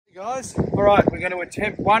Guys, alright, we're going to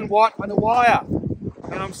attempt 1 watt on the wire.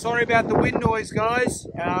 And I'm sorry about the wind noise, guys.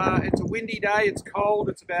 It's a windy day, it's cold,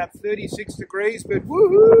 it's about 36 degrees, but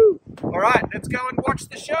woohoo! Alright, let's go and watch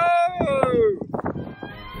the show!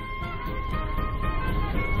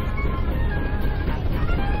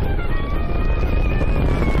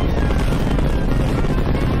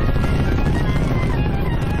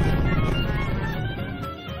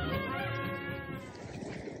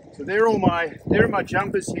 So they're my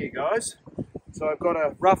jumpers here, guys. So I've got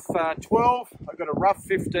a rough 12, I've got a rough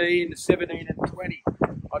 15, 17 and 20.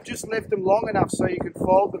 I've just left them long enough so you can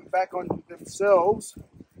fold them back onto themselves.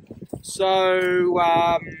 So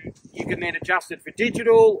you can then adjust it for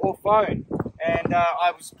digital or phone. And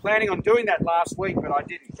I was planning on doing that last week, but I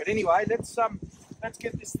didn't. But anyway, let's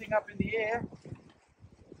get this thing up in the air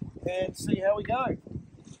and see how we go.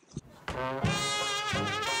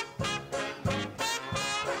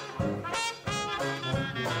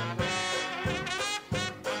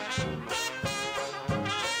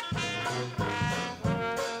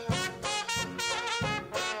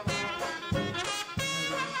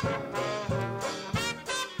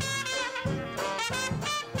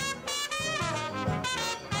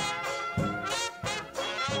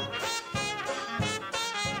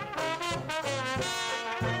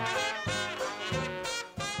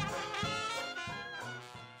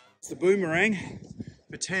 The boomerang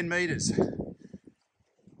for 10 meters.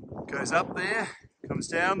 Goes up there, comes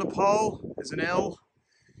down the pole, there's an L,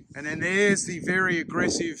 and then there's the very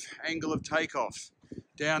aggressive angle of takeoff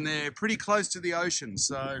down there, pretty close to the ocean.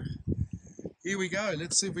 So here we go.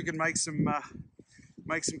 Let's see if we can make some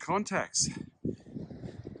contacts.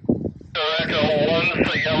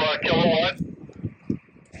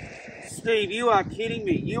 Steve, you are kidding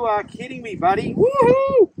me. You are kidding me, buddy.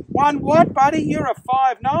 Woohoo! 1 watt, buddy? You're a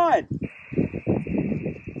 5'9".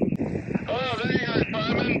 Oh, there you go,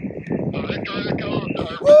 Simon. Victor Echo,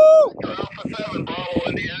 Woo! Alpha 7, Bravo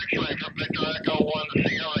in the X-ray for Victor Echo 1 to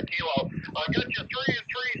Sierra Kilo. I got you 3 and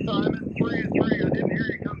 3, Simon. 3 and 3. I didn't hear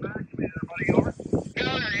you come back to me there, buddy. Over.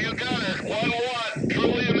 Got it. You got it. 1 watt.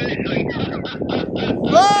 Truly amazing.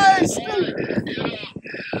 Nice! Anyway,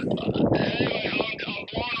 I'm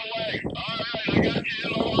blown away. All right, I got you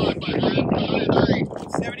in the line, my friend.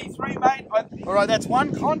 73, mate. All right, that's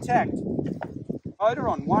 1 contact. Motor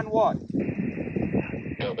on 1 watt.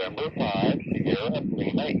 November 5, Sierra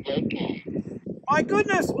Lima Yankee. My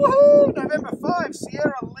goodness, woohoo! November 5,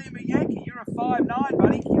 Sierra Lima Yankee. You're a 5'9",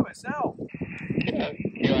 buddy. QSL.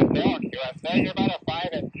 QSL, you're about a 5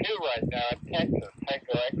 and 2 right now in Texas.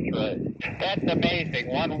 Tanker X-ray. That's amazing.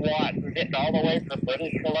 1 watt. We're getting all the way from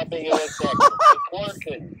British Columbia, USA. It's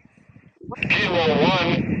working. Kilo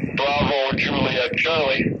 1, Bravo, Juliet,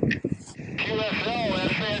 Charlie. QSL,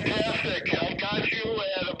 that's fantastic. I got you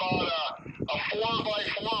at about a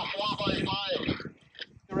 4x4, 4x5.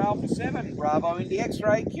 You're Alpha 7, Bravo in the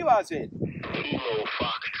X-ray, QRZ. Kilo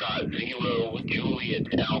Foxtrot, 0, Juliet,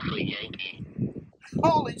 Alpha Yankee.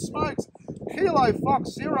 Holy smokes! Kilo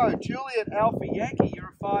Fox 0, Juliet Alpha Yankee.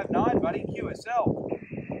 You're a 5'9", buddy. QSL.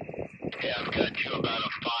 Yeah, I've got you about a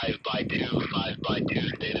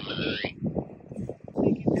 5x2, state of Missouri.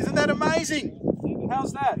 Isn't that amazing?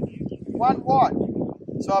 How's that? 1 watt.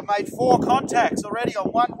 So I've made 4 contacts already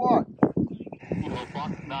on 1 watt. Kilo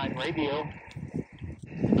Fox 9 radio.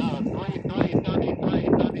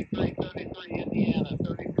 33, Indiana,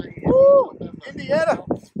 33. Woo! Indiana.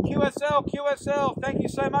 QSL. Thank you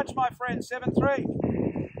so much, my friend. 7-3.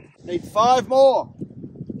 Need 5 more.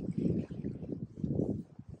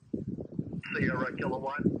 Sierra Kilo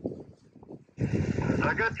 1.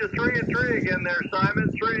 I got you 3 and 3 again there,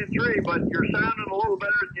 Simon. 3 and 3, but you're sounding a little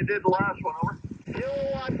better than you did the last one, over.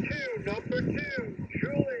 Kilowatt 2, number 2,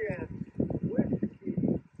 Juliet, Whiskey,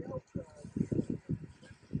 Delta.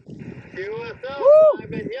 QSL, Woo!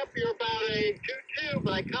 Simon. Yep, you're about a 2-2,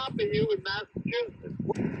 but I copy you in Massachusetts.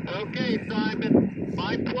 Okay, Simon,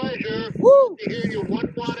 my pleasure. Woo! To hear you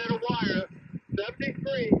 1 watt at a wire.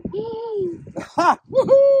 73. Woo! Ha!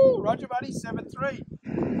 Woohoo! Roger, buddy. 7-3.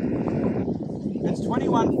 It's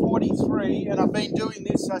 21:43, and I've been doing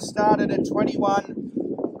this. I started at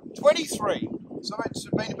 21:23, so it's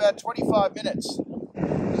been about 25 minutes.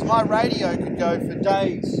 Because my radio could go for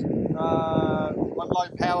days on low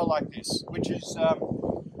power like this, which is, I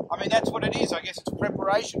mean, that's what it is. I guess it's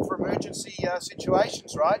preparation for emergency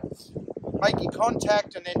situations, right? Make your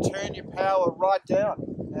contact and then turn your power right down.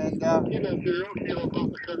 And Kilo 0, Kilo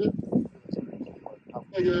Papa Sugar.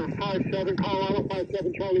 You're 5-7, Colorado,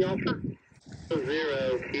 5-7, Charlie Oscar.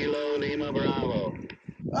 0, Kilo Lima Bravo.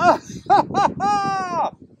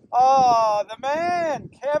 Oh, the man,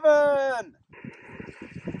 Kevin.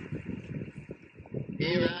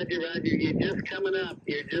 Hey, Roger, you're just coming up.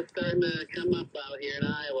 You're just starting to come up out here in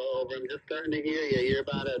Iowa over. I'm just starting to hear you. You're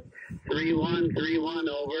about a 3-1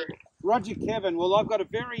 over. Roger, Kevin. Well, I've got a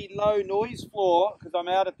very low noise floor because I'm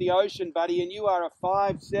out at the ocean, buddy, and you are a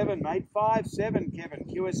 5-7, mate. 5-7, Kevin,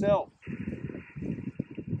 QSL.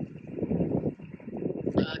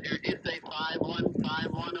 Roger, did you say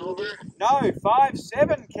 5-1 over? No,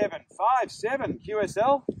 5-7, Kevin. 5-7,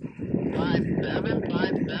 QSL.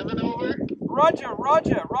 5-7 over? Roger.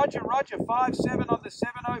 5-7 on the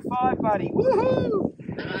 705, buddy. Woohoo!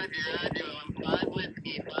 Roger. I'm 5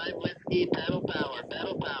 whiskey, pedal power,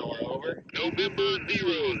 over. November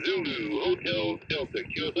 0 Zulu Hotel Delta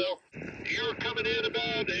QSL. You're coming in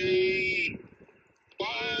about a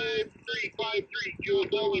 5-3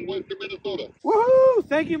 QSL in western Minnesota. Woohoo!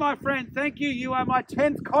 Thank you, my friend. Thank you. You are my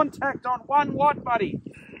 10th contact on 1 watt, buddy.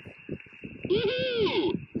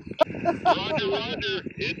 Woohoo! Roger.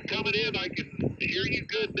 It's coming in. I can hear you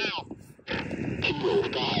good now. Kilo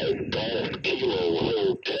 5 Golf Kilo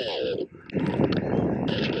Hotel.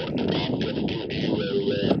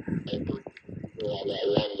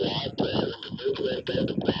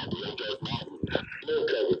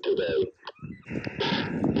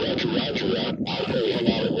 Roger. I'll say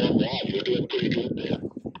hang out at 1 watt. You're doing pretty good there.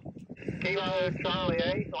 Kilo Charlie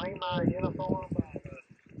 8, Lima uniform.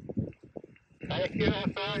 Hey,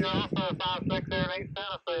 QSL, you're also a 5-6 there in East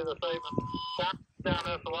Tennessee this evening. Down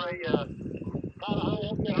this way, I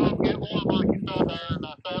won't get home, get warm like you said there in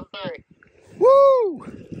 7-3.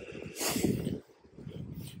 Woo!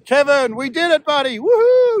 Kevin, we did it, buddy.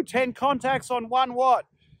 Woohoo! 10 contacts on 1 watt.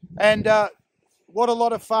 And what a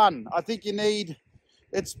lot of fun. I think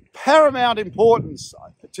it's paramount importance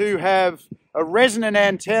to have a resonant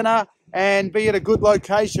antenna and be at a good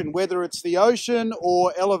location, whether it's the ocean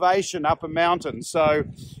or elevation up a mountain. So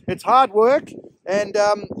it's hard work, and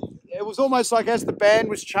it was almost like as the band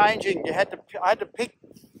was changing, I had to pick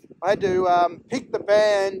the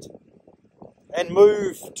band and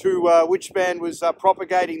move to which band was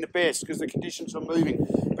propagating the best because the conditions were moving.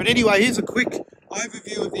 But anyway, here's a quick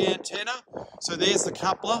overview of the antenna. So there's the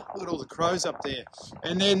coupler. Look at all the crows up there.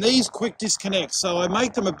 And then these quick disconnects. So I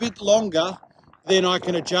make them a bit longer. Then I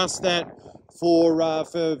can adjust that for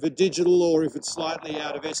the digital, or if it's slightly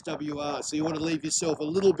out of SWR. So you want to leave yourself a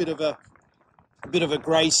little bit of a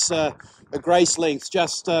grace length,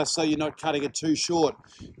 just so you're not cutting it too short.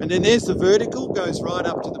 And then there's the vertical, goes right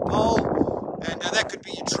up to the pole, and that could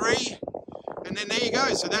be your tree. And then there you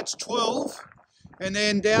go. So that's 12, and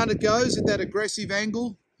then down it goes at that aggressive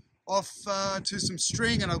angle off to some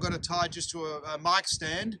string, and I've got it tied just to a mic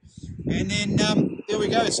stand. And then there we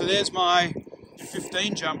go. So there's my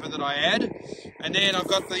 15 jumper that I add, and then I've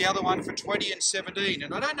got the other one for 20 and 17,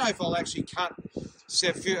 and I don't know if I'll actually cut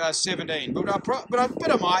 17, but I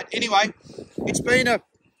might. Anyway, it's been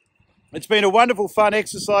a wonderful fun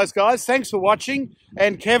exercise, guys. Thanks for watching,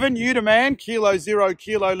 and Kevin, you the man. Kilo 0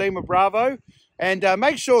 Kilo Lima Bravo, and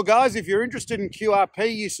make sure, guys, if you're interested in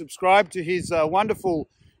QRP, you subscribe to his wonderful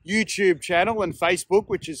YouTube channel and Facebook,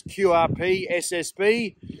 which is QRP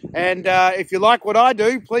SSB. And if you like what I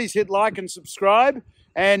do, please hit like and subscribe.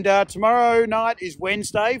 And tomorrow night is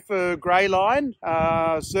Wednesday for Grey Line,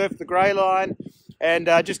 surf the Grey Line. And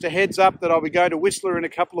just a heads up that I'll be going to Whistler in a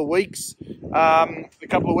couple of weeks, a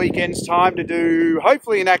couple of weekends time, to do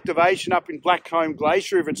hopefully an activation up in Blackcomb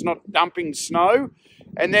Glacier if it's not dumping snow.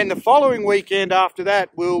 And then the following weekend after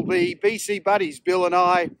that will be BC Buddies, Bill and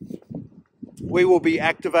I. We will be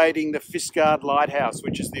activating the Fiskard Lighthouse,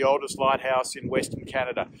 which is the oldest lighthouse in Western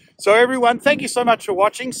Canada. So everyone, thank you so much for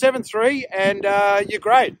watching. 7-3, and you're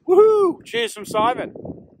great. Woohoo! Cheers from Simon.